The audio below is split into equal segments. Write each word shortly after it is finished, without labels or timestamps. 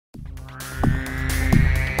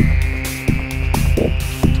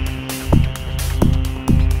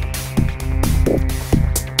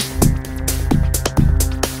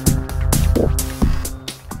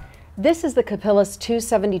This is the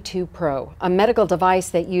Capillus272 Pro, a medical device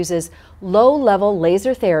that uses low-level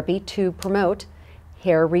laser therapy to promote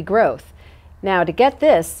hair regrowth. Now, to get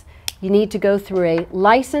this, you need to go through a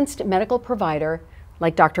licensed medical provider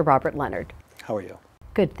like Dr. Robert Leonard. How are you?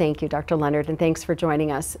 Good, thank you, Dr. Leonard, and thanks for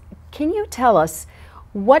joining us. Can you tell us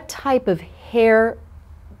what type of hair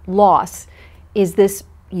loss is this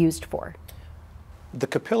used for? The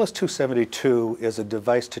Capillus272 is a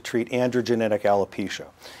device to treat androgenetic alopecia.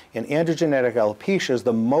 And androgenetic alopecia is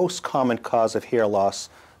the most common cause of hair loss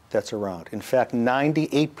that's around. In fact,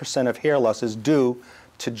 98% of hair loss is due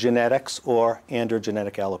to genetics or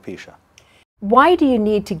androgenetic alopecia. Why do you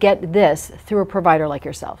need to get this through a provider like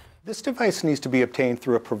yourself? This device needs to be obtained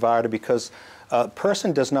through a provider because a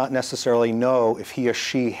person does not necessarily know if he or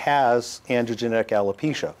she has androgenetic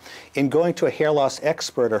alopecia. In going to a hair loss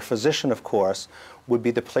expert or physician, of course, would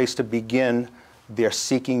be the place to begin their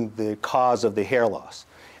seeking the cause of the hair loss.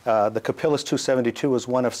 The Capillus272 is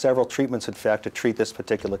one of several treatments, in fact, to treat this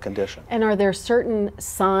particular condition. And are there certain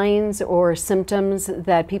signs or symptoms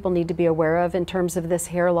that people need to be aware of in terms of this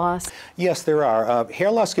hair loss? Yes, there are.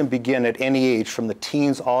 Hair loss can begin at any age, from the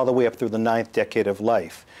teens all the way up through the 9th decade of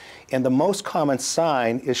life. And the most common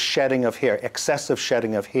sign is shedding of hair, excessive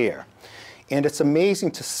shedding of hair. And it's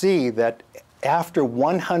amazing to see that after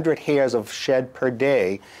 100 hairs of shed per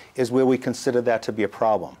day is where we consider that to be a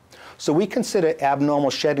problem. So we consider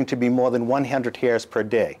abnormal shedding to be more than 100 hairs per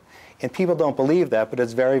day. And people don't believe that, but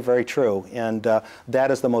it's very, very true. And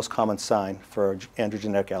that is the most common sign for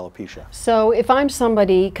androgenetic alopecia. So if I'm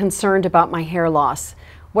somebody concerned about my hair loss,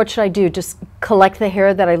 what should I do? Just collect the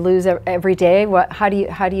hair that I lose every day? How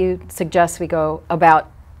do you suggest we go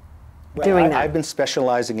about doing that? I've been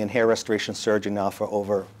specializing in hair restoration surgery now for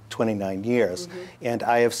over 29 years, and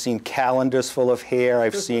I have seen calendars full of hair,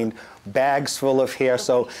 I've seen bags full of hair.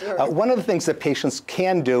 So one of the things that patients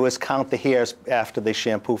can do is count the hairs after they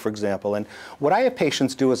shampoo, for example. And what I have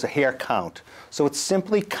patients do is a hair count. So it's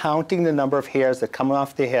simply counting the number of hairs that come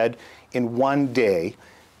off their head in one day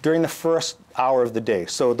during the first hour of the day.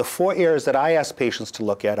 So the 4 areas that I ask patients to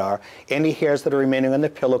look at are any hairs that are remaining on the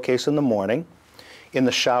pillowcase in the morning, in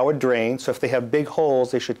the shower drain, so if they have big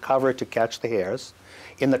holes, they should cover it to catch the hairs,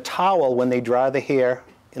 in the towel when they dry the hair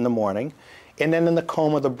in the morning, and then in the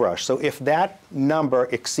comb of the brush. So if that number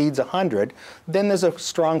exceeds 100, then there's a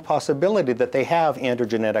strong possibility that they have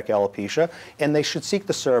androgenetic alopecia, and they should seek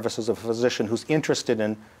the services of a physician who's interested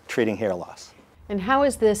in treating hair loss. And how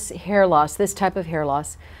is this hair loss, this type of hair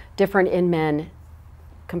loss, different in men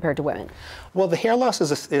compared to women? Well, the hair loss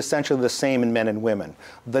is essentially the same in men and women.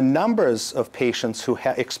 The numbers of patients who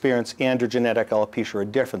experience androgenetic alopecia are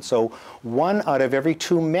different. So 1 out of every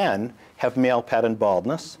 2 men have male pattern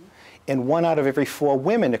baldness, and 1 out of every 4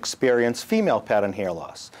 women experience female pattern hair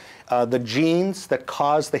loss. The genes that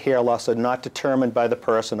cause the hair loss are not determined by the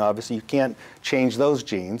person. Obviously, you can't change those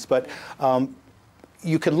genes, but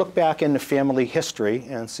you can look back in the family history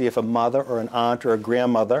and see if a mother or an aunt or a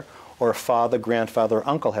grandmother or a father, grandfather, or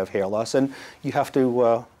uncle have hair loss, and you have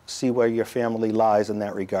to see where your family lies in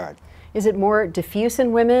that regard. Is it more diffuse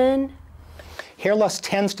in women? Hair loss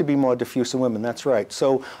tends to be more diffuse in women, that's right.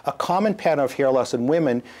 So a common pattern of hair loss in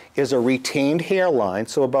women is a retained hairline,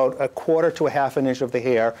 so about 1/4 to 1/2 inch of the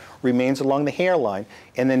hair remains along the hairline,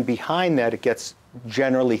 and then behind that it gets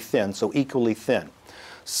generally thin, so equally thin.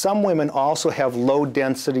 Some women also have low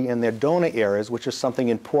density in their donor areas, which is something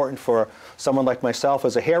important for someone like myself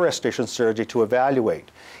as a hair restoration surgeon to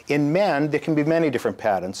evaluate. In men, there can be many different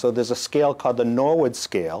patterns. So there's a scale called the Norwood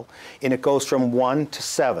scale, and it goes from 1 to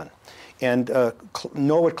 7. And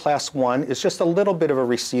Norwood class 1 is just a little bit of a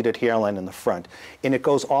receded hairline in the front, and it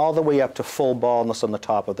goes all the way up to full baldness on the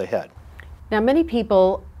top of the head. Now, many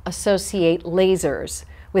people associate lasers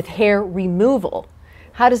with hair removal.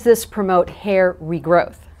 How does this promote hair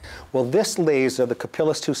regrowth? Well, this laser, the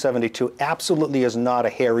Capillus272, absolutely is not a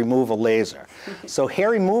hair removal laser. So hair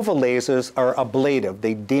removal lasers are ablative.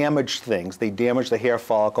 They damage things. They damage the hair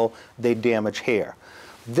follicle. They damage hair.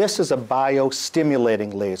 This is a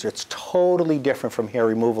biostimulating laser. It's totally different from hair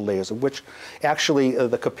removal laser, which actually,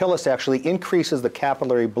 the Capillus actually increases the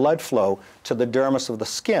capillary blood flow to the dermis of the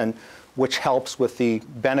skin, which helps with the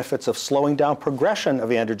benefits of slowing down progression of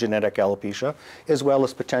androgenetic alopecia, as well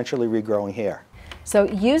as potentially regrowing hair. So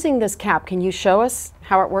using this cap, can you show us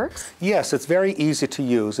how it works? Yes, it's very easy to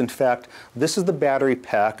use. In fact, this is the battery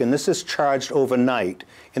pack, and this is charged overnight,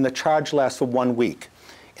 and the charge lasts for 1 week.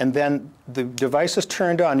 And then the device is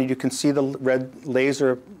turned on, and you can see the red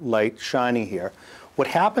laser light shining here. What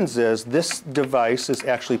happens is this device is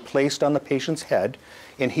actually placed on the patient's head,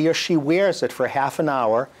 and he or she wears it for 1/2 an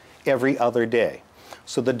hour every other day.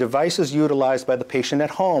 So the device is utilized by the patient at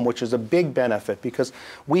home, which is a big benefit because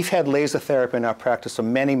we've had laser therapy in our practice for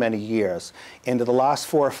many, many years. And in the last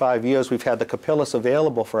 4 or 5 years, we've had the Capillus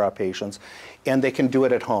available for our patients, and they can do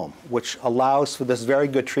it at home, which allows for this very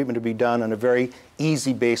good treatment to be done on a very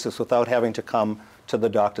easy basis without having to come to the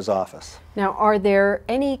doctor's office. Now, are there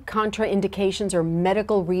any contraindications or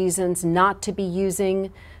medical reasons not to be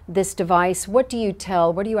using this device? What do you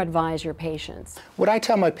advise your patients? What I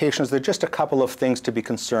tell my patients, there are just a couple of things to be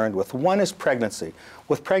concerned with. One is pregnancy.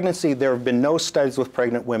 With pregnancy, there have been no studies with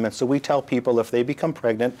pregnant women, so we tell people if they become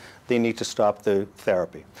pregnant, they need to stop the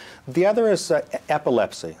therapy. The other is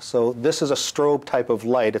epilepsy. So this is a strobe type of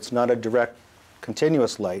light. It's not a direct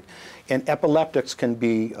continuous light, and epileptics can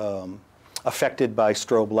be affected by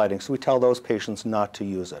strobe lighting, so we tell those patients not to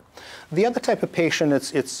use it. The other type of patient,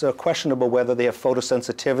 it's questionable whether they have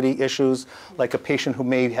photosensitivity issues, like a patient who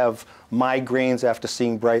may have migraines after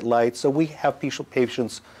seeing bright light. So we have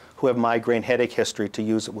patients who have migraine headache history to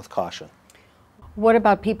use it with caution. What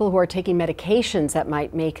about people who are taking medications that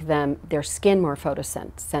might make their skin more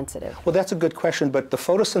photosensitive? Well, that's a good question, but the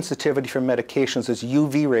photosensitivity for medications is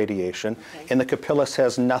UV radiation, and the Capillus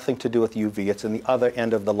has nothing to do with UV. It's in the other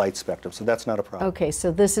end of the light spectrum, so that's not a problem. Okay,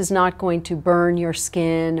 so this is not going to burn your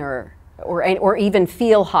skin or even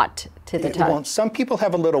feel hot to the touch? Well, some people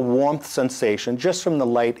have a little warmth sensation just from the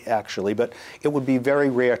light, actually, but it would be very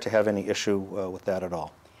rare to have any issue with that at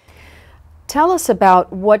all. Tell us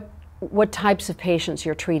about what types of patients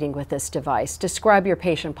you're treating with this device. Describe your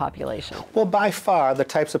patient population. Well, by far, the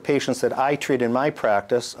types of patients that I treat in my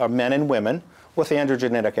practice are men and women with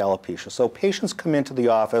androgenetic alopecia. So patients come into the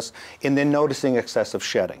office and they're noticing excessive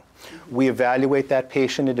shedding. We evaluate that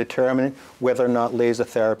patient and determine whether or not laser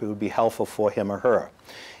therapy would be helpful for him or her.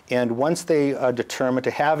 And once they are determined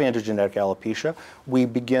to have androgenetic alopecia, we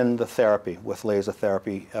begin the therapy with laser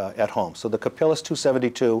therapy at home. So the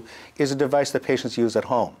Capillus272 is a device that patients use at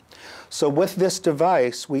home. So with this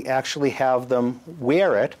device, we actually have them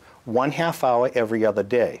wear it 1/2 hour every other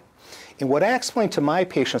day. And what I explain to my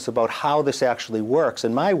patients about how this actually works,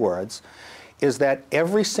 in my words, is that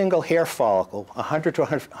every single hair follicle, 100 to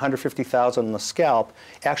 150,000 on the scalp,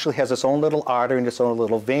 actually has its own little artery and its own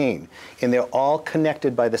little vein. And they're all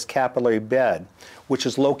connected by this capillary bed, which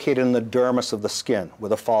is located in the dermis of the skin, where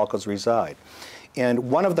the follicles reside.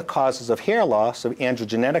 And one of the causes of hair loss, of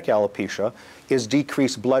androgenetic alopecia, is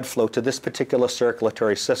decreased blood flow to this particular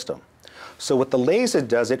circulatory system. So what the laser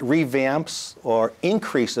does, it revamps or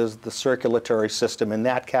increases the circulatory system in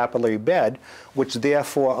that capillary bed, which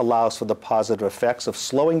therefore allows for the positive effects of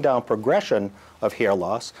slowing down progression of hair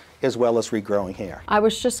loss as well as regrowing hair. I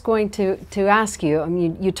was just going to ask you, I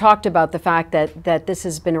mean, you talked about the fact that this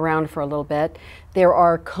has been around for a little bit. There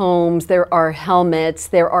are combs, there are helmets,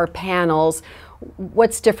 there are panels.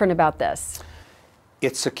 What's different about this?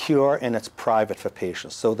 It's secure and it's private for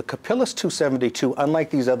patients. So the Capillus272, unlike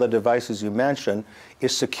these other devices you mentioned,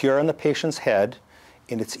 is secure in the patient's head,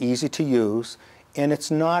 and it's easy to use, and it's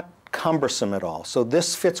not cumbersome at all. So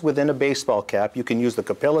this fits within a baseball cap. You can use the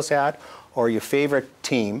Capillus hat or your favorite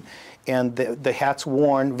team, and the hat's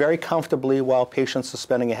worn very comfortably while patients are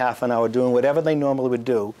spending a half an hour doing whatever they normally would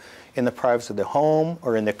do in the privacy of their home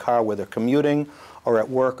or in their car where they're commuting or at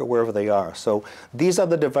work or wherever they are. So these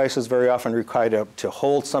other devices very often require to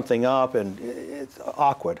hold something up, and it's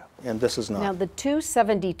awkward, and this is not. Now the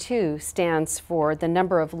 272 stands for the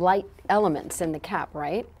number of light elements in the cap,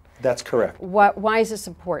 right? That's correct. Why is this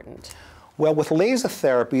important? Well, with laser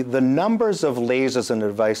therapy, the numbers of lasers in the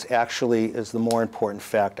device actually is the more important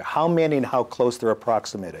factor. How many and how close they're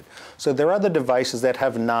approximated. So there are other devices that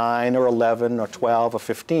have 9 or 11 or 12 or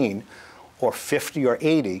 15 or 50 or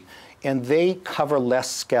 80, and they cover less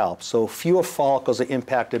scalp, so fewer follicles are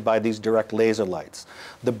impacted by these direct laser lights.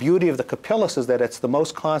 The beauty of the Capillus is that it's the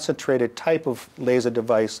most concentrated type of laser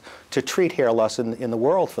device to treat hair loss in the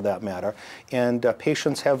world, for that matter, and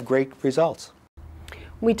patients have great results.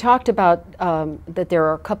 We talked about that there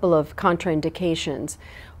are a couple of contraindications,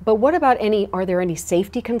 but what about are there any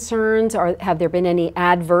safety concerns, or have there been any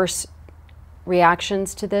adverse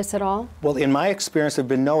reactions to this at all? Well, in my experience, there have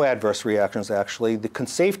been no adverse reactions, actually. The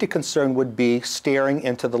safety concern would be staring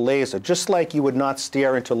into the laser. Just like you would not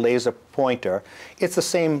stare into a laser pointer, it's the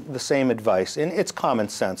same advice, and it's common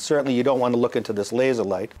sense. Certainly, you don't want to look into this laser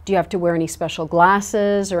light. Do you have to wear any special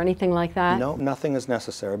glasses or anything like that? No, nothing is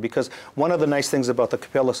necessary, because one of the nice things about the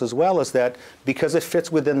Capillus as well is that because it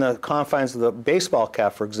fits within the confines of the baseball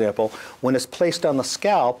cap, for example, when it's placed on the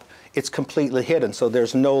scalp, it's completely hidden, so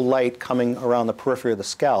there's no light coming around the periphery of the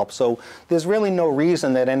scalp. So there's really no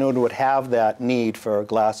reason that anyone would have that need for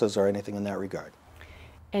glasses or anything in that regard.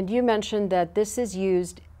 And you mentioned that this is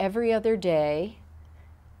used every other day.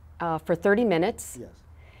 for 30 minutes. Yes.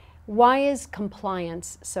 Why is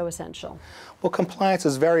compliance so essential? Well, compliance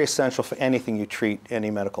is very essential for anything you treat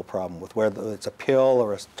any medical problem with, whether it's a pill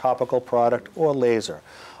or a topical product or laser.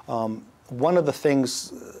 One of the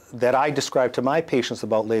things that I describe to my patients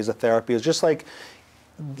about laser therapy is just like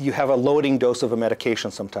you have a loading dose of a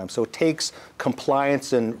medication sometimes. So it takes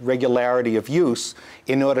compliance and regularity of use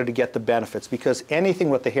in order to get the benefits, because anything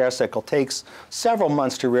with the hair cycle takes several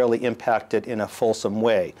months to really impact it in a fulsome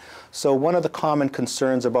way. So one of the common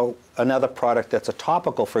concerns about another product that's a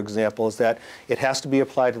topical, for example, is that it has to be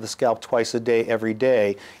applied to the scalp twice a day, every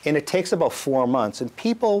day, and it takes about 4 months. And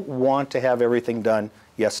people want to have everything done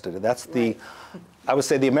yesterday. That's the, I would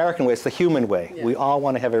say, the American way. It's the human way. Yeah. We all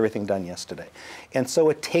want to have everything done yesterday. And so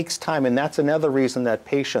it takes time, and that's another reason that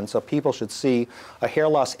patients or people should see a hair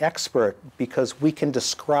loss expert, because we can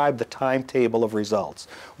describe the timetable of results.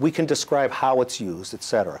 We can describe how it's used,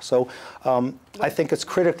 etc. So I think it's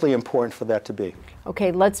critically important for that to be.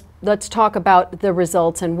 Okay, let's talk about the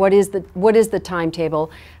results and what is the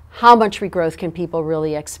timetable. How much regrowth can people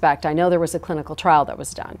really expect? I know there was a clinical trial that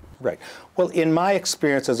was done. Right. Well, in my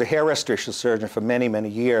experience as a hair restoration surgeon for many, many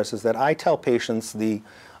years, is that I tell patients the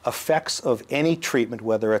effects of any treatment,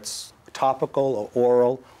 whether it's topical or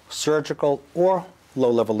oral, surgical, or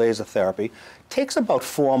low-level laser therapy, takes about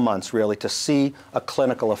 4 months really to see a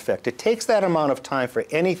clinical effect. It takes that amount of time for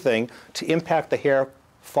anything to impact the hair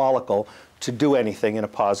follicle to do anything in a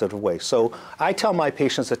positive way. So I tell my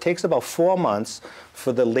patients it takes about 4 months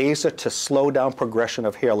for the laser to slow down progression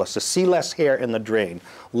of hair loss, to see less hair in the drain,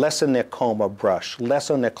 less in their comb or brush, less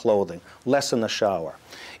on their clothing, less in the shower,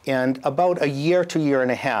 and about a year to year and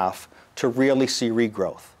a half to really see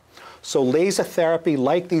regrowth. So laser therapy,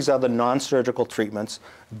 like these other non-surgical treatments,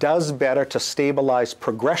 does better to stabilize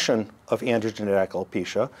progression of androgenetic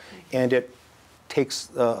alopecia, and it takes,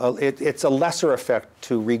 it's a lesser effect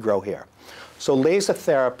to regrow hair. So laser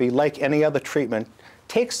therapy, like any other treatment,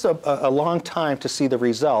 takes a long time to see the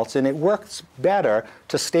results, and it works better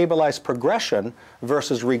to stabilize progression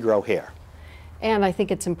versus regrow hair. And I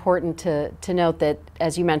think it's important to note that,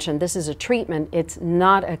 as you mentioned, this is a treatment, it's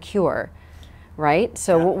not a cure, right?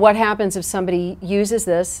 So yeah. What happens if somebody uses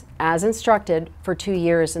this as instructed for 2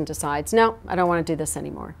 years and decides, no, I don't want to do this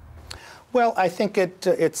anymore? Well, I think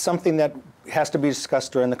it's something that has to be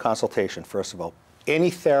discussed during the consultation, first of all.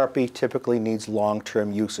 Any therapy typically needs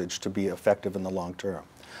long-term usage to be effective in the long term.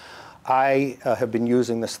 I have been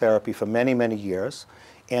using this therapy for many, many years,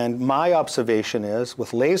 and my observation is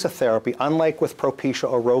with laser therapy, unlike with Propecia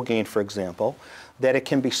or Rogaine, for example, that it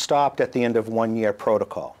can be stopped at the end of 1 year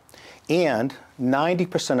protocol. And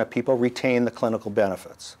 90% of people retain the clinical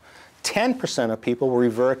benefits. 10% of people will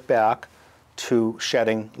revert back to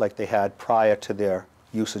shedding like they had prior to their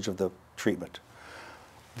usage of the treatment.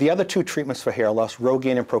 The other 2 treatments for hair loss,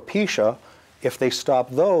 Rogaine and Propecia, if they stop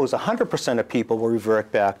those, 100% of people will revert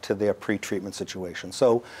back to their pre-treatment situation.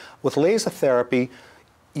 So with laser therapy,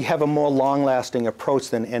 you have a more long-lasting approach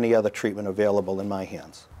than any other treatment available in my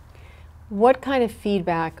hands. What kind of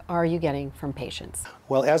feedback are you getting from patients?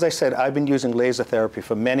 Well, as I said, I've been using laser therapy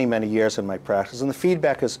for many, many years in my practice, and the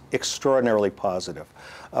feedback is extraordinarily positive.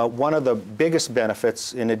 One of the biggest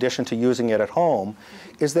benefits, in addition to using it at home,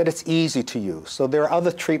 is that it's easy to use. So there are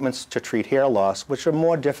other treatments to treat hair loss which are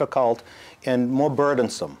more difficult and more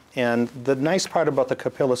burdensome. And the nice part about the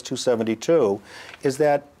Capillus272 is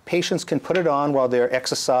that patients can put it on while they're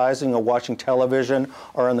exercising or watching television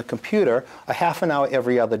or on the computer a half an hour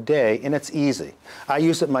every other day, and it's easy. I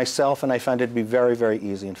use it myself, and I find it to be very, very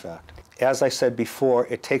easy, in fact. As I said before,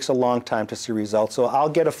 it takes a long time to see results. So I'll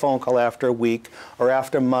get a phone call after a week or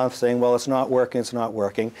after a month saying, well, it's not working, it's not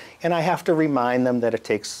working. And I have to remind them that it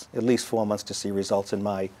takes at least 4 months to see results in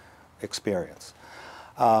my experience.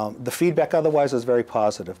 The feedback otherwise is very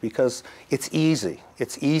positive because it's easy.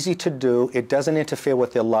 It's easy to do. It doesn't interfere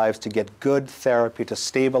with their lives to get good therapy to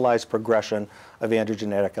stabilize progression of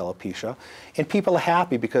androgenetic alopecia. And people are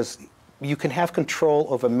happy because you can have control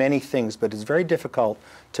over many things, but it's very difficult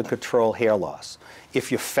to control hair loss.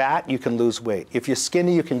 If you're fat, you can lose weight. If you're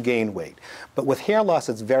skinny, you can gain weight. But with hair loss,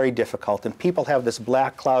 it's very difficult, and people have this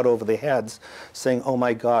black cloud over their heads saying, oh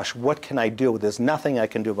my gosh, what can I do? There's nothing I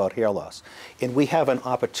can do about hair loss. And we have an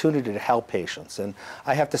opportunity to help patients. And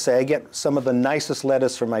I have to say, I get some of the nicest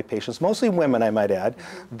letters from my patients, mostly women, I might add,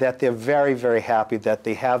 that they're very, very happy that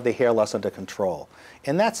they have the hair loss under control.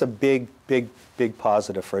 And that's a big, big, big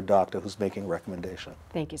positive for a doctor who's making a recommendation.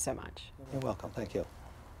 Thank you so much. You're welcome. Thank you.